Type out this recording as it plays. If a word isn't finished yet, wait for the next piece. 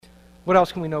What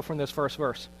else can we know from this first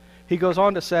verse? He goes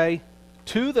on to say,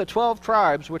 to the 12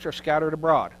 tribes which are scattered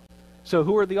abroad. So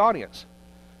who are the audience?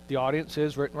 The audience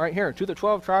is written right here, to the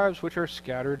 12 tribes which are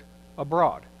scattered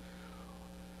abroad.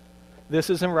 This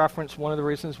is in reference, one of the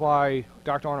reasons why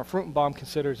Dr. Arnold Fruchtenbaum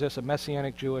considers this a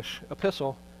Messianic Jewish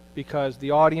epistle, because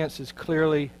the audience is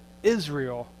clearly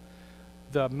Israel,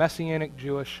 the Messianic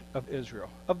Jewish of Israel,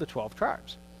 of the 12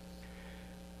 tribes.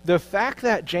 The fact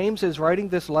that James is writing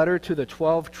this letter to the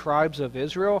 12 tribes of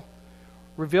Israel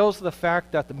reveals the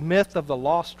fact that the myth of the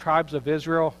lost tribes of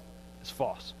Israel is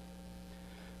false.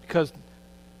 Because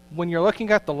when you're looking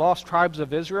at the lost tribes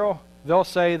of Israel, they'll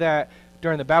say that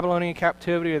during the Babylonian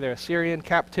captivity or the Assyrian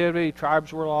captivity,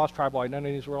 tribes were lost, tribal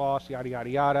identities were lost, yada, yada,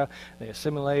 yada. They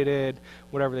assimilated,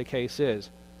 whatever the case is.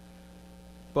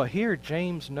 But here,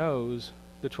 James knows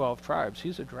the 12 tribes.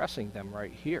 He's addressing them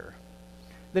right here.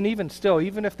 Then even still,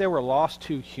 even if they were lost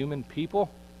to human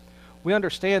people, we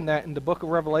understand that in the book of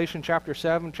Revelation, chapter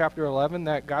 7, chapter 11,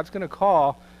 that God's going to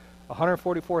call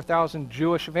 144,000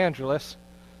 Jewish evangelists,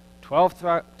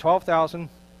 12,000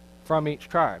 from each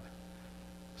tribe.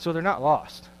 So they're not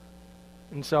lost.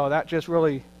 And so that just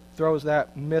really throws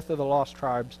that myth of the lost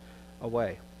tribes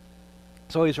away.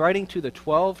 So he's writing to the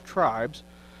 12 tribes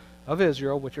of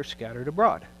Israel which are scattered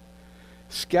abroad.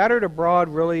 Scattered abroad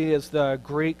really is the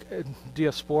Greek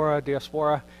diaspora.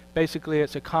 Diaspora, basically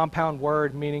it's a compound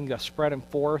word meaning the spreading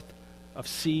forth of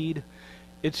seed.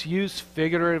 It's used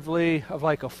figuratively of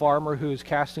like a farmer who's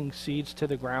casting seeds to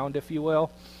the ground, if you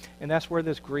will. And that's where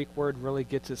this Greek word really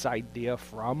gets its idea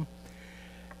from.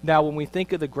 Now, when we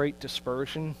think of the Great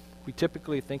Dispersion, we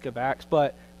typically think of Acts,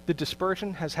 but the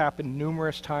dispersion has happened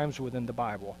numerous times within the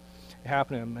Bible. It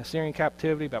happened in Assyrian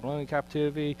captivity, Babylonian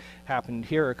captivity, happened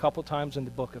here a couple times in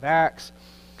the book of Acts.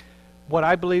 What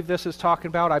I believe this is talking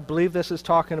about, I believe this is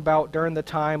talking about during the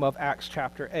time of Acts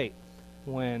chapter 8,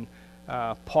 when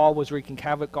Paul was wreaking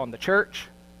havoc on the church,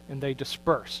 and they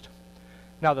dispersed.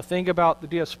 Now, the thing about the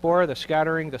diaspora, the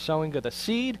scattering, the sowing of the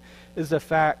seed, is the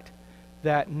fact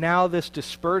that now this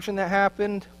dispersion that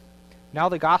happened, now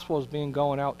the gospel is being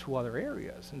going out to other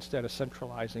areas instead of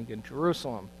centralizing in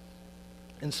Jerusalem.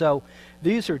 And so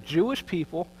these are Jewish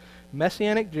people,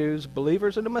 Messianic Jews,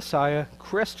 believers in the Messiah,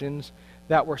 Christians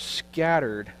that were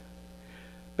scattered.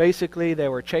 Basically, they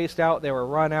were chased out, they were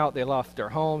run out, they left their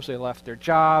homes, they left their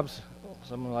jobs,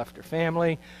 some left their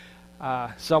family,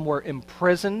 some were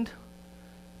imprisoned,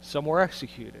 some were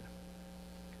executed.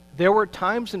 There were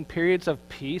times and periods of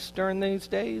peace during these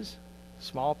days,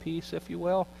 small peace, if you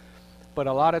will. But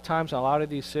a lot of times in a lot of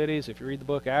these cities, if you read the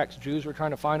book of Acts, Jews were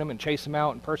trying to find them and chase them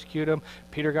out and persecute them.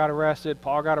 Peter got arrested,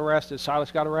 Paul got arrested,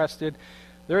 Silas got arrested.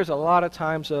 There's a lot of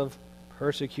times of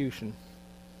persecution.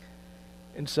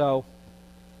 And so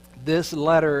this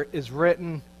letter is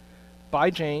written by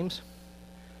James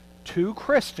to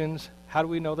Christians. How do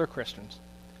we know they're Christians?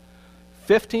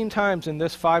 15 times in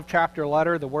this 5-chapter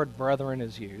letter, the word brethren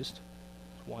is used.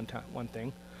 One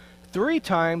thing. 3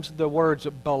 times the words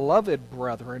beloved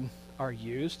brethren are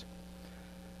used.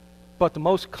 But the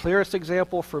most clearest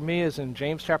example for me is in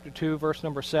James chapter 2, verse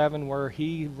number 7, where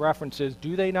he references,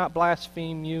 do they not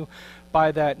blaspheme you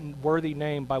by that worthy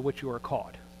name by which you are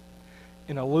called?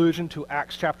 In allusion to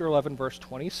Acts chapter 11, verse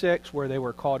 26, where they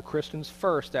were called Christians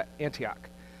first at Antioch.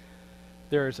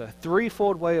 There is a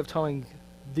threefold way of telling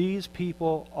these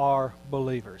people are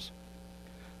believers.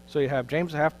 So you have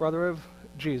James, the half-brother of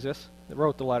Jesus, that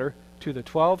wrote the letter to the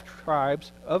 12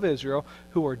 tribes of Israel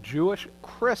who are Jewish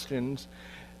Christians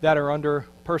that are under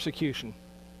persecution.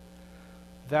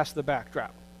 That's the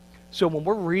backdrop. So when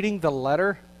we're reading the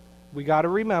letter, we got to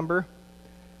remember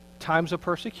times of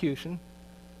persecution,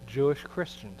 Jewish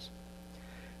Christians.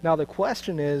 Now the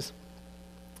question is,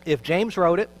 if James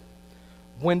wrote it,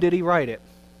 when did he write it?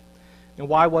 And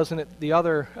why wasn't it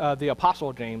the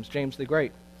Apostle James, James the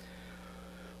Great?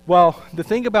 Well, the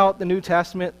thing about the New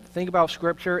Testament, the thing about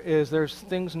Scripture is there's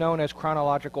things known as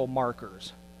chronological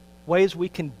markers, ways we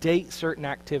can date certain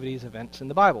activities, events in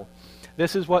the Bible.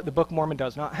 This is what the Book of Mormon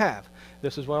does not have.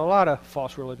 This is what a lot of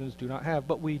false religions do not have,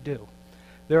 but we do.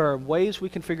 There are ways we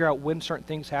can figure out when certain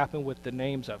things happen with the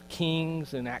names of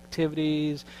kings and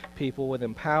activities, people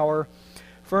within power.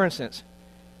 For instance,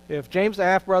 if James, the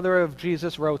half-brother of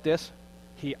Jesus, wrote this,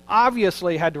 he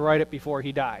obviously had to write it before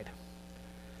he died.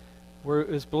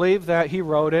 It's believed that he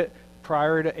wrote it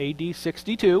prior to AD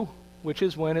 62, which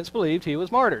is when it's believed he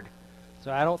was martyred.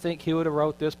 So I don't think he would have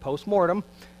wrote this post-mortem.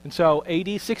 And so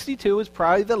AD 62 is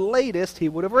probably the latest he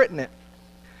would have written it.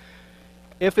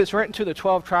 If it's written to the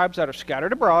 12 tribes that are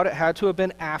scattered abroad, it had to have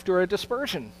been after a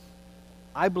dispersion.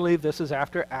 I believe this is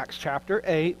after Acts chapter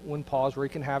 8, when Paul's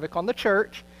wreaking havoc on the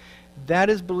church, That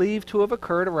is believed to have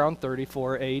occurred around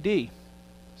 34 AD.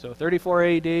 So 34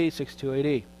 AD,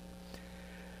 62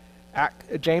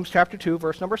 AD. James chapter 2,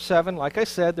 verse number 7, like I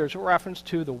said, there's a reference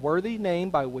to the worthy name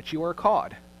by which you are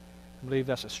called. I believe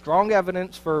that's a strong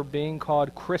evidence for being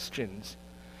called Christians.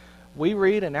 We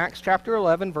read in Acts chapter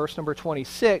 11, verse number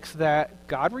 26, that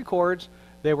God records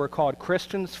they were called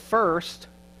Christians first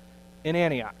in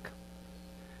Antioch.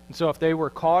 And so if they were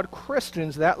called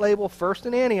Christians, that label first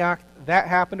in Antioch, that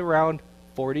happened around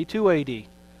 42 AD.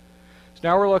 So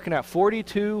now we're looking at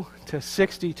 42 to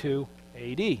 62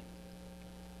 AD.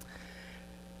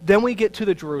 Then we get to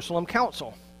the Jerusalem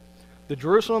Council. The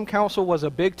Jerusalem Council was a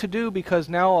big to-do because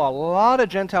now a lot of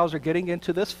Gentiles are getting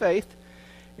into this faith.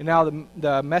 And now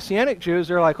the Messianic Jews,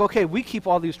 they're like, okay, we keep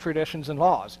all these traditions and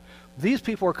laws. These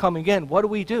people are coming in. What do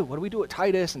we do? What do we do with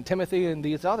Titus and Timothy and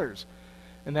these others?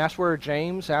 And that's where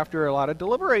James, after a lot of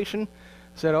deliberation,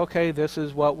 said, okay, this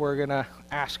is what we're going to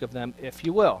ask of them, if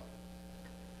you will.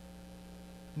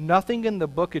 Nothing in the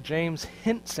book of James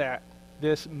hints at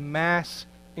this mass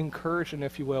incursion,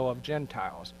 if you will, of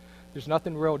Gentiles. There's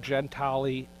nothing real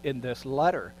Gentile-y in this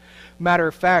letter. Matter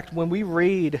of fact, when we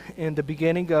read in the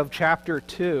beginning of chapter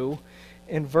 2,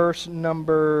 in verse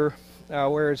number,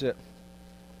 where is it?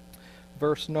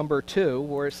 Verse number 2,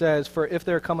 where it says, "For if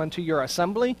there come unto your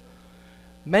assembly,"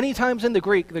 many times in the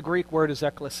Greek word is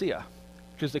ecclesia,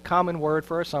 which is the common word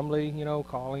for assembly,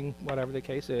 calling, whatever the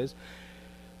case is.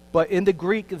 But in the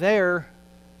Greek there,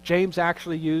 James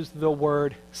actually used the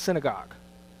word synagogue.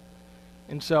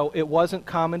 And so it wasn't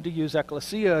common to use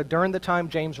ecclesia during the time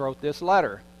James wrote this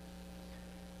letter.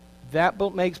 That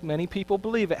makes many people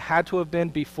believe it had to have been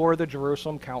before the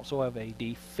Jerusalem Council of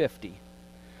AD 50.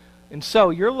 And so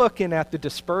you're looking at the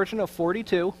dispersion of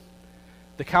 42,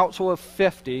 the Council of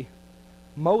 50,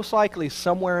 most likely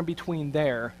somewhere in between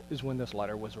there is when this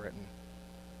letter was written.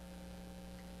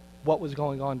 What was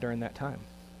going on during that time?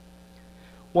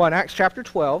 Well, in Acts chapter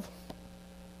 12,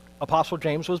 Apostle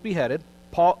James was beheaded.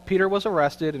 Peter was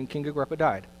arrested, and King Agrippa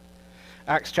died.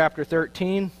 Acts chapter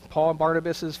 13, Paul and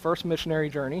Barnabas' first missionary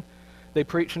journey. They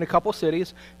preached in a couple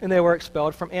cities, and they were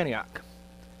expelled from Antioch.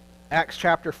 Acts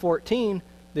chapter 14,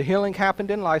 the healing happened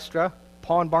in Lystra.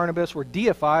 Paul and Barnabas were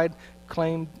deified.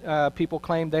 People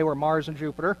claimed they were Mars and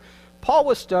Jupiter. Paul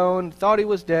was stoned, thought he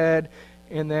was dead,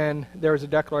 and then there was a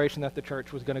declaration that the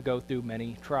church was going to go through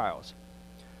many trials.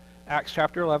 Acts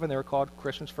chapter 11, they were called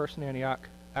Christians first in Antioch.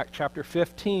 Acts chapter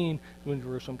 15, when the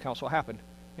Jerusalem Council happened.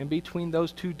 In between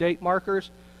those two date markers,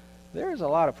 there's a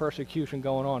lot of persecution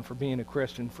going on for being a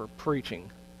Christian, for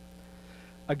preaching.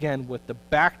 Again, with the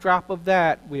backdrop of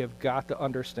that, we have got to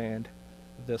understand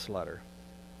this letter.